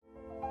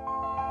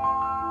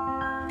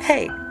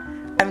Hey,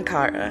 I'm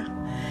Kara,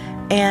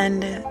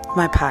 and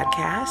my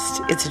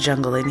podcast, It's a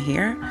Jungle in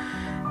Here,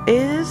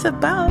 is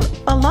about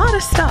a lot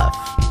of stuff.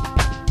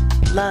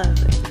 Love,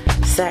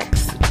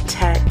 sex,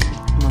 tech,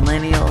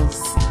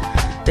 millennials,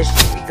 the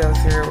shit we go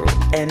through,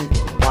 and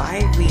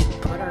why we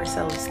put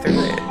ourselves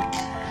through it.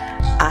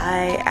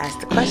 I ask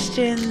the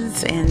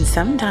questions, and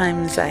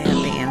sometimes I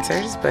have the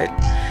answers, but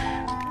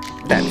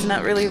that's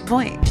not really the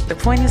point. The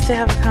point is to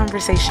have a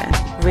conversation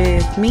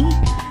with me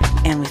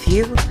and with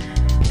you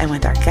and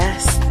with our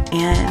guests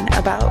and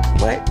about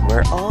what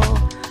we're all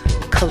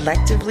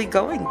collectively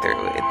going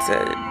through. It's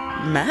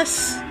a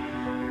mess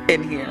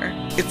in here.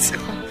 It's a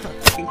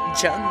fucking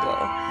jungle.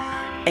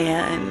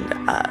 And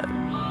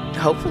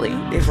hopefully,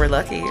 if we're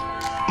lucky,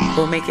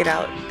 we'll make it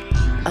out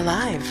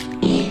alive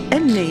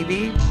and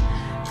maybe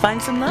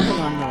find some love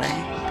along the way.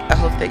 I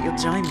hope that you'll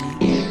join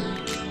me.